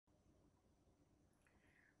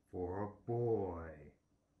for a boy.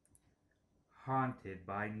 Haunted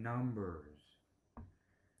by numbers.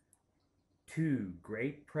 Two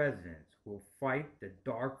great presidents will fight the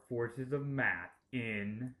dark forces of math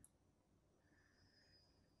in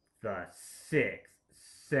The Sixth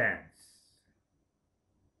Sense.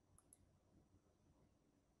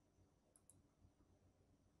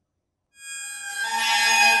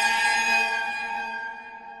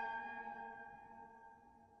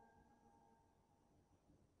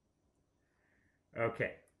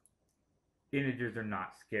 Okay, integers are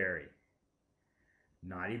not scary.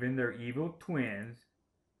 Not even their evil twins,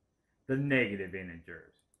 the negative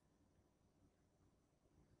integers.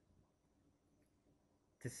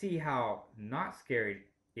 To see how not scary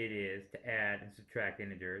it is to add and subtract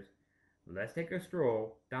integers, let's take a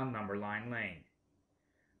stroll down Numberline Lane.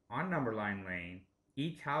 On Numberline Lane,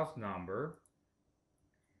 each house number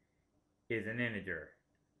is an integer.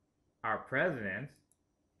 Our presidents,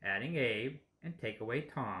 adding Abe and take away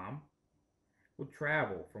Tom, will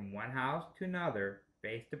travel from one house to another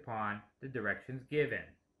based upon the directions given.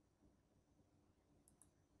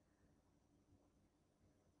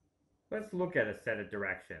 Let's look at a set of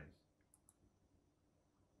directions.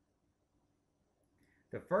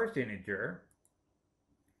 The first integer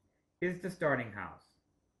is the starting house.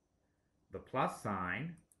 The plus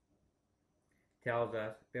sign tells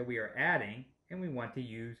us that we are adding and we want to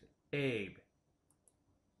use Abe.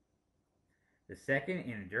 The second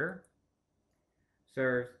integer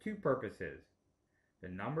serves two purposes. The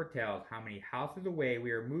number tells how many houses away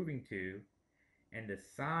we are moving to, and the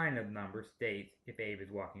sign of the number states if Abe is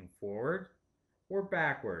walking forwards or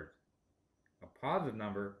backwards. A positive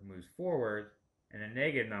number moves forwards and a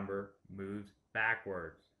negative number moves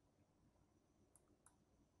backwards.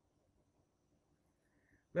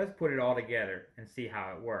 Let's put it all together and see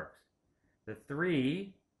how it works. The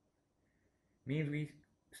 3 means we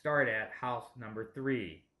start at house number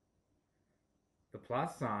 3. The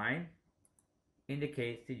plus sign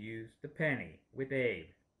indicates to use the penny with Abe.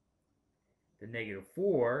 The negative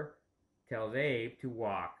 4 tells Abe to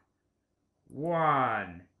walk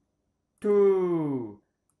 1, 2,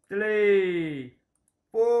 3,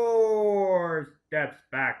 4 steps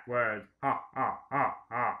backwards. Ha ha ha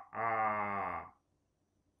ha ha.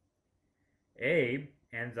 Abe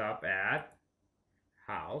ends up at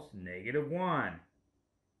house negative 1.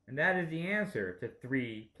 And that is the answer to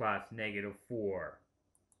 3 plus negative 4.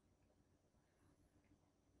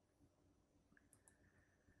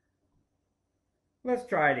 Let's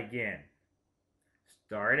try it again.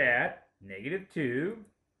 Start at negative 2.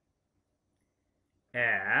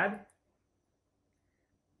 Add.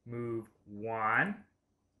 Move 1,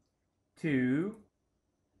 2,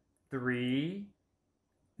 3,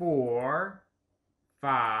 4,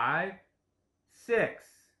 5, 6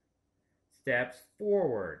 steps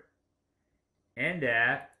forward. End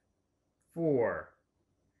at 4.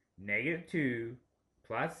 Negative 2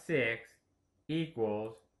 plus 6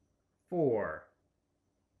 equals 4.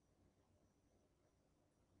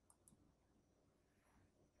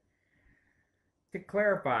 To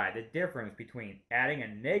clarify the difference between adding a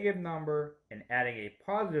negative number and adding a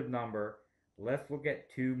positive number, let's look at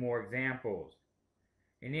two more examples.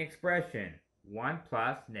 In the expression 1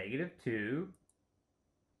 plus negative 2,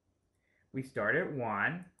 we start at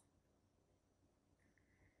 1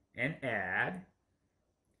 and add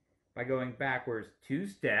by going backwards 2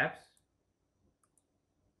 steps.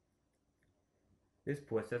 This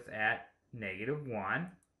puts us at negative 1,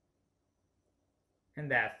 and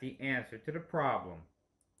that's the answer to the problem.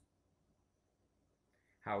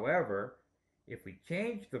 However, if we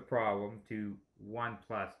change the problem to 1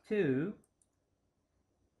 plus 2,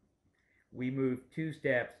 we move 2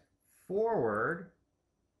 steps forward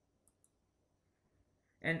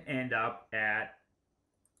and end up at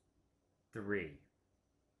 3.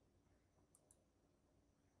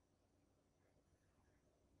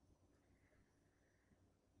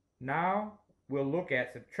 Now we'll look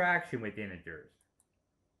at subtraction with integers.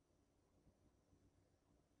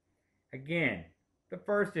 Again, the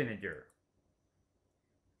first integer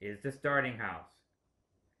is the starting house.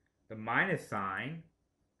 The minus sign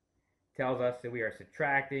tells us that we are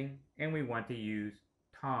subtracting and we want to use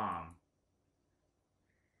Tom.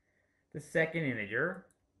 The second integer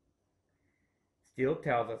still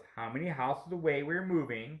tells us how many houses away we're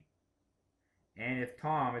moving and if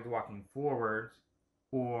Tom is walking forwards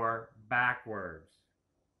or backwards.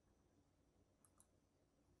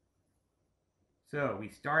 So we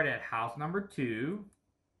start at house number 2.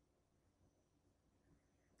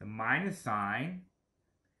 The minus sign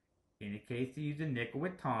indicates to use a nickel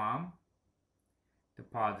with Tom.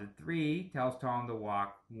 Deposit 3 tells Tom to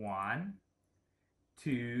walk 1,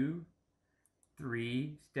 2,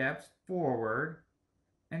 3 steps forward,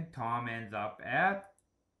 and Tom ends up at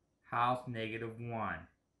house -1.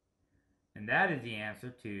 And that is the answer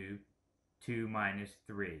to 2 minus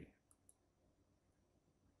 3.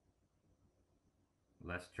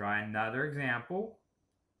 Let's try another example.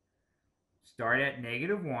 Start at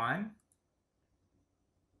 -1,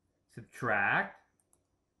 subtract,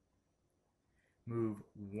 move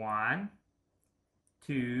 1,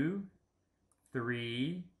 2,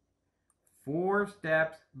 3, 4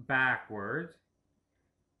 steps backwards,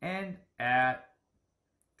 and at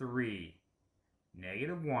 3.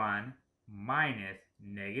 -1 minus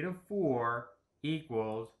 -4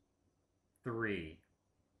 equals 3.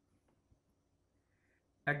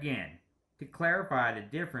 Again, to clarify the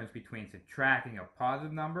difference between subtracting a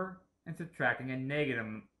positive number and subtracting a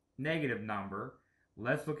negative number,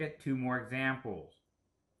 let's look at 2 more examples.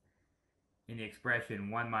 In the expression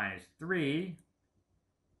 1 minus 3,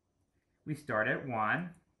 we start at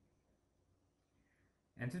 1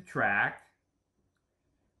 and subtract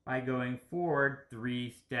by going forward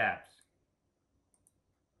 3 steps.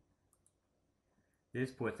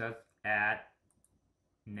 This puts us at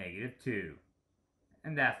 -2,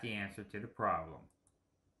 and that's the answer to the problem.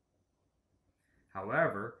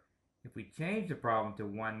 However, if we change the problem to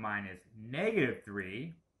 1 minus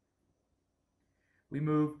 -3, we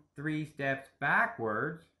move 3 steps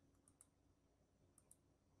backwards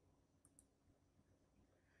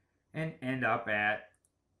and end up at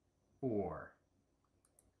 4.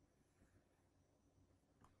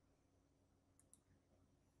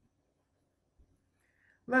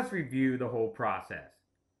 Let's review the whole process.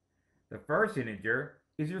 The first integer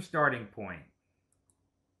is your starting point.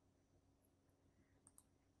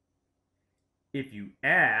 If you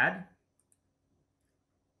add,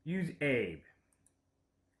 use Abe.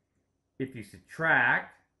 If you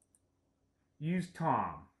subtract, use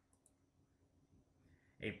Tom.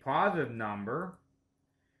 A positive number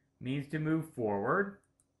means to move forward.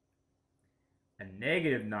 A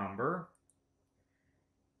negative number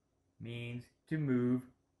means to move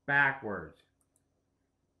backwards.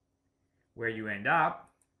 Where you end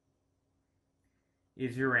up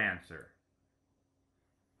is your answer.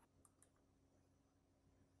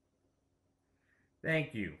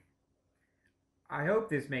 Thank you. I hope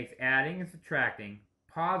this makes adding and subtracting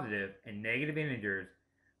positive and negative integers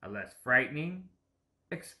a less frightening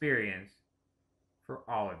experience for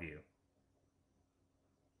all of you.